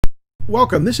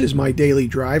Welcome, this is my daily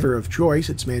driver of choice.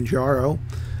 It's Manjaro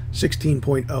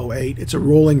 16.08. It's a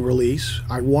rolling release.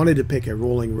 I wanted to pick a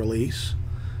rolling release.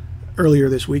 Earlier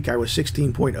this week I was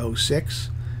 16.06.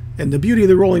 And the beauty of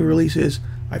the rolling release is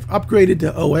I've upgraded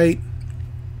to 08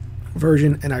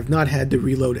 version and I've not had to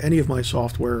reload any of my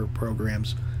software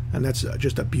programs. And that's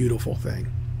just a beautiful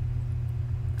thing.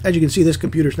 As you can see, this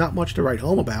computer's not much to write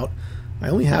home about. I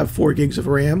only have 4 gigs of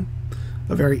RAM,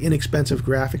 a very inexpensive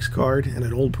graphics card, and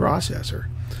an old processor.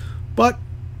 But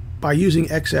by using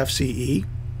XFCE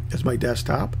as my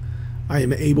desktop, I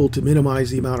am able to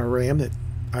minimize the amount of RAM that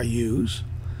I use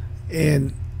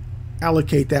and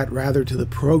allocate that rather to the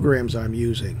programs I'm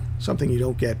using, something you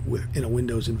don't get in a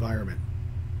Windows environment.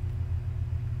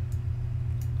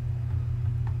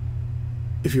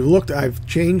 If you've looked, I've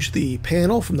changed the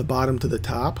panel from the bottom to the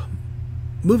top.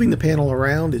 Moving the panel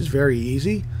around is very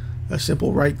easy. A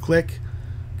simple right click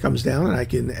comes down and I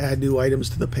can add new items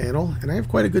to the panel, and I have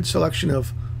quite a good selection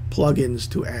of plugins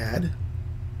to add.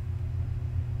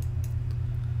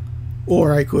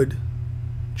 Or I could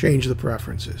change the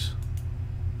preferences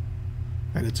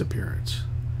and its appearance.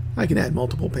 I can add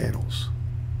multiple panels.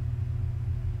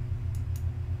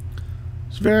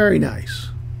 It's very nice.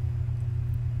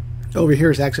 Over here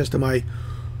is access to my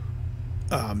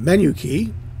menu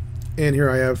key, and here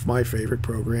I have my favorite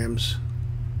programs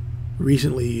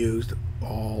recently used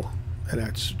all, and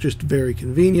that's just very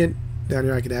convenient. Down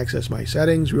here I can access my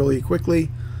settings really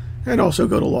quickly and also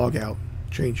go to log out,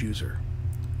 change user.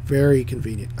 Very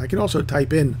convenient. I can also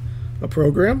type in a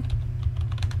program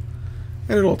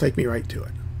and it'll take me right to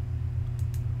it.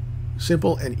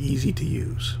 Simple and easy to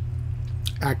use.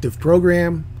 Active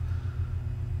program,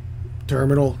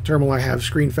 terminal I have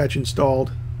screen fetch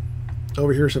installed.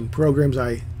 Over here are some programs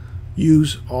I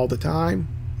use all the time.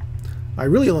 I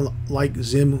really like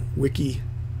ZimWiki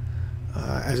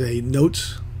as a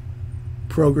notes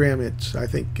program. It's, I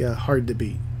think, hard to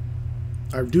beat.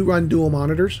 I do run dual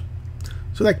monitors,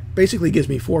 so that basically gives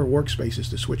me 4 workspaces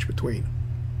to switch between.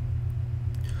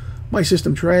 My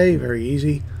system tray, very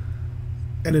easy.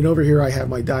 And then over here I have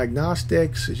my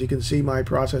diagnostics. As you can see, my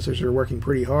processors are working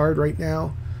pretty hard right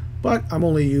now, but I'm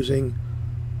only using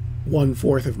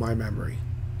 1/4 of my memory.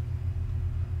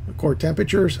 Core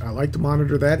temperatures, I like to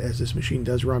monitor that as this machine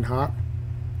does run hot.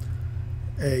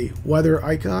 A weather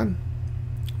icon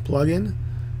plugin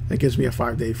that gives me a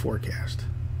 5-day forecast.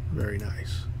 Very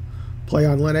nice. Play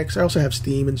on Linux. I also have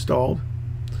Steam installed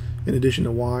in addition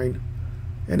to Wine,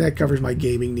 and that covers my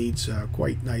gaming needs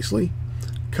quite nicely.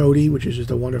 Kodi, which is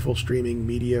just a wonderful streaming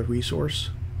media resource.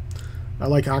 I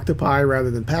like Octopi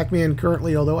rather than Pac-Man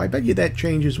currently, although I bet you that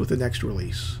changes with the next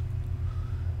release.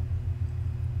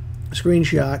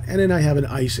 Screenshot, and then I have an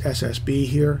ICE SSB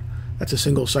here. That's a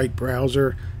single site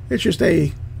browser. It's just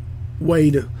a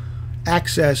way to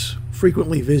access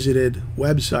frequently visited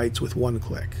websites with 1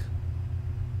 click.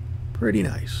 Pretty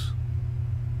nice.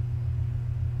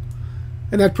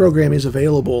 And that program is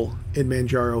available in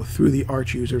Manjaro through the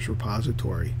Arch Users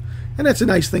repository. And that's a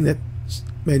nice thing that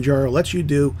Manjaro lets you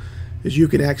do, is you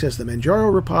can access the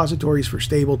Manjaro repositories for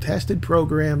stable tested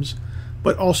programs,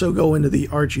 but also go into the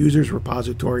Arch Users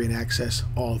repository and access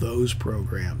all those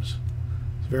programs.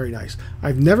 It's very nice.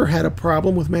 I've never had a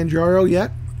problem with Manjaro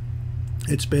yet.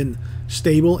 It's been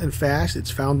stable and fast.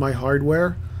 It's found my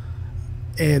hardware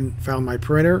and found my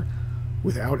printer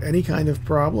without any kind of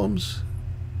problems,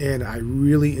 and I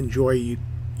really enjoy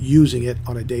using it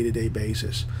on a day-to-day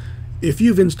basis. If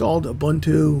you've installed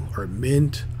Ubuntu or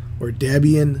Mint or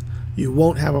Debian, you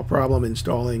won't have a problem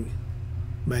installing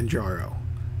Manjaro.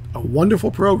 A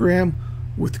wonderful program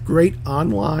with great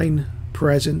online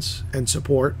presence and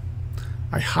support.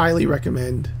 I highly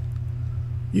recommend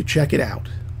you check it out.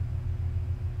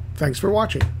 Thanks for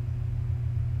watching.